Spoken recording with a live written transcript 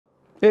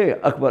ايه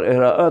اكبر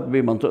اهراءات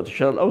بمنطقه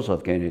الشرق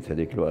الاوسط كانت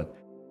هذيك الوقت.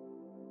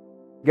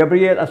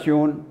 جابريل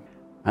أسيون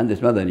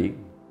مهندس مدني،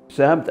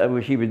 ساهمت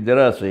اول شيء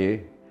بالدراسه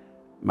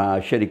مع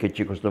الشركه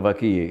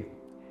التشيكوسلوفاكيه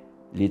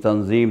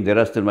لتنظيم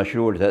دراسه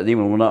المشروع لتقديم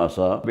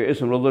المناقصه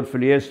باسم رودولف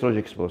الياس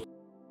بروجكت بوست.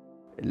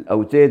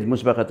 الاوتاد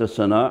مسبقه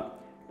الصناع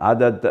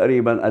عدد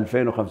تقريبا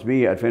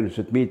 2500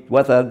 2600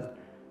 وتد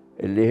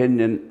اللي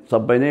هن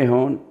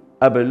صبيناهم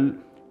قبل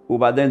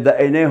وبعدين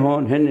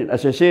دقيناهم، هن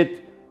اساسات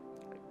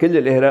كل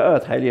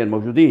الاهراءات حاليا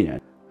موجودين.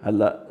 يعني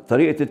هلا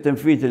طريقه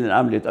التنفيذ اللي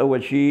انعملت،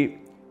 اول شيء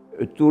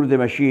التور دي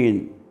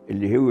ماشين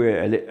اللي هو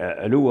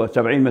علوها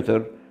 70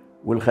 متر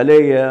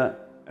والخلايا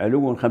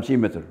علوهم 50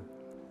 متر.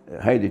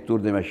 هيدي التور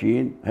دي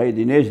ماشين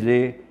هيدي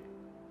نازله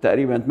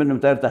تقريبا 8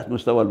 امتار تحت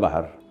مستوى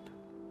البحر.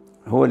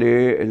 هو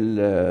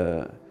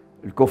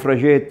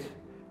الكفرجات،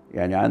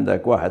 يعني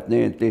عندك 1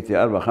 2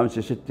 3 4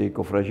 5 6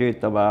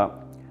 كفرجات تبع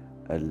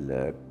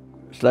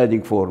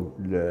السلايدنج فورم،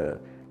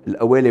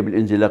 القوالب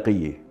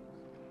الانزلاقيه.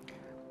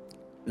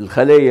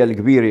 الخلايا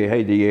الكبيره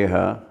هيدي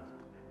اياها،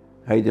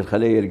 هيدي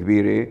الخلايا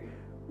الكبيره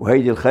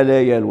وهيدي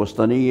الخلايا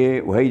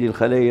الوسطانيه وهيدي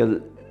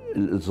الخلايا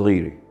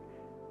الصغيره.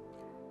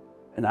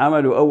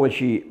 انعملوا اول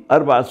شيء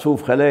 4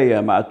 صفوف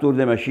خلايا مع التور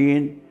دي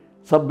ماشين،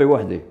 صبه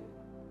وحده.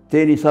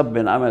 ثاني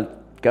صبه انعمل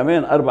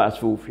كمان 4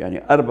 صفوف،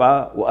 يعني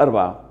 4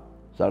 و4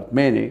 صار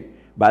 8،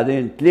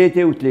 بعدين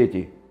 3 و3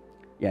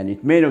 يعني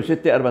 8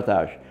 و6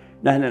 14.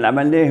 نحن اللي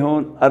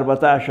عملناهم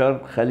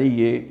 14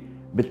 خليه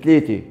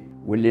بثلاثه،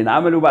 واللي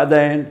انعملوا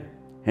بعدين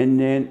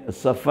هن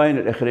الصفين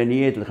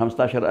الاخرانيات ال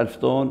 15000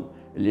 طن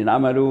اللي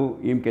انعملوا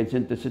يمكن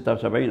سنه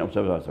 76 او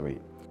 77.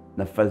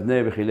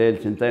 نفذناه بخلال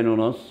 2.5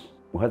 سنين،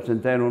 وهال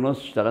 2.5 سنين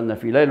اشتغلنا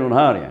فيه ليل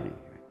ونهار. يعني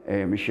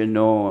مش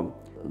انه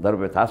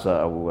ضربة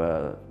عصا او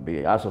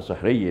بعصا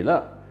سحريه،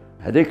 لا.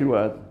 هذيك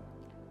الوقت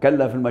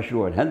كلف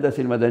المشروع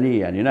الهندسه المدنيه،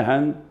 يعني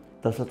نحن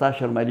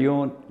 19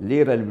 مليون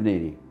ليره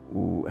لبناني،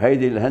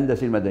 وهيدي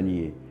الهندسه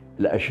المدنيه.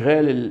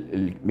 الاشغال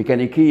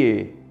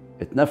الميكانيكيه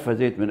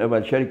تنفذت من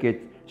قبل شركه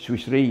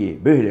سويسريه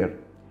بهلر،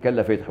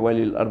 كلفت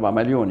حوالي 4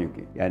 مليون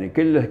يمكن. يعني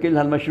كل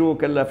هالمشروع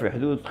كلف في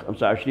حدود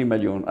 25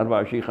 مليون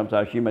 24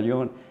 25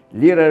 مليون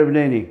ليره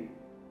لبناني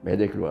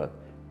بهذاك الوقت.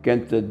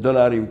 كانت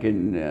الدولار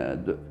يمكن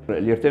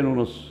ليرتين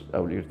ونص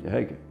او ليرتين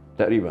هيك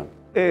تقريبا.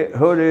 ايه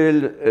هول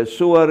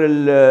الصور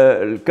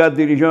الكاد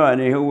ديريجون،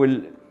 يعني هو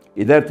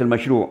اداره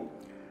المشروع.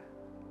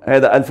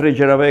 هذا ألفريد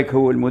جرافيك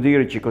هو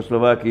المدير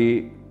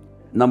التشيكوسلوفاكي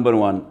نمبر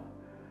 1.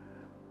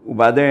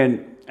 وبعدين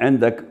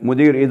عندك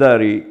مدير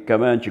اداري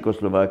كمان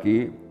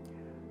تشيكوسلوفاكي،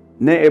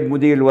 نائب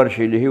مدير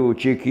الورشه اللي هو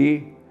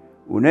تشيكي،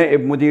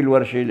 ونائب مدير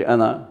الورشه اللي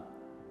انا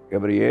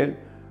غابريال،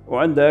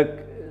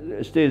 وعندك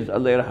الاستاذ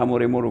الله يرحمه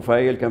ريمون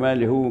رفايل كمان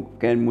اللي هو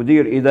كان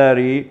مدير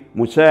اداري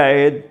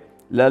مساعد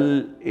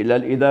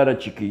للاداره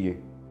التشيكيه.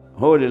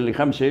 هول اللي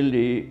 5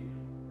 اللي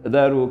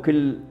اداروا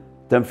كل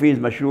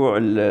تنفيذ مشروع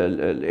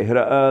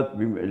الاهراءات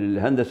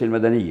بالهندسه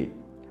المدنيه.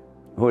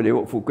 هول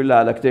وقفوا كلها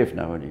على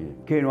كتافنا. هول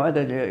كانوا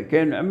عدد،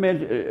 كان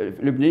عمال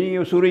لبنانيه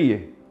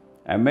وسوريه.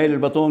 عمال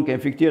البطون كان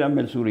في كثير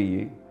عمال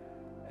سوريه،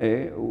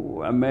 ايه،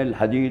 وعمال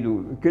الحديد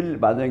وكل،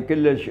 بعدين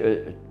كل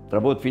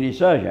ترابوت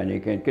فينيساج، يعني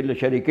كان كل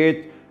شركات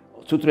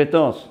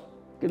سوتريتانس،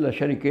 كلها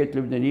شركات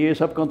لبنانيه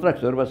سب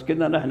كونتراكتور، بس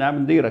كنا نحن عم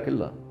نديرها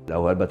كلها.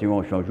 لو هالباتيمون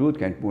مش موجود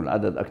كان يكون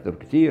العدد اكثر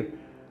كثير،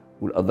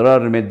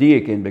 والاضرار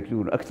الماديه كان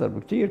بيكون اكثر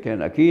بكثير.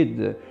 كان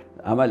اكيد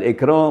عمل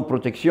اكران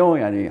بروتكسيون،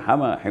 يعني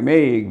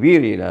حمايه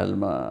كبيره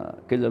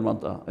كل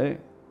المنطقه. ايه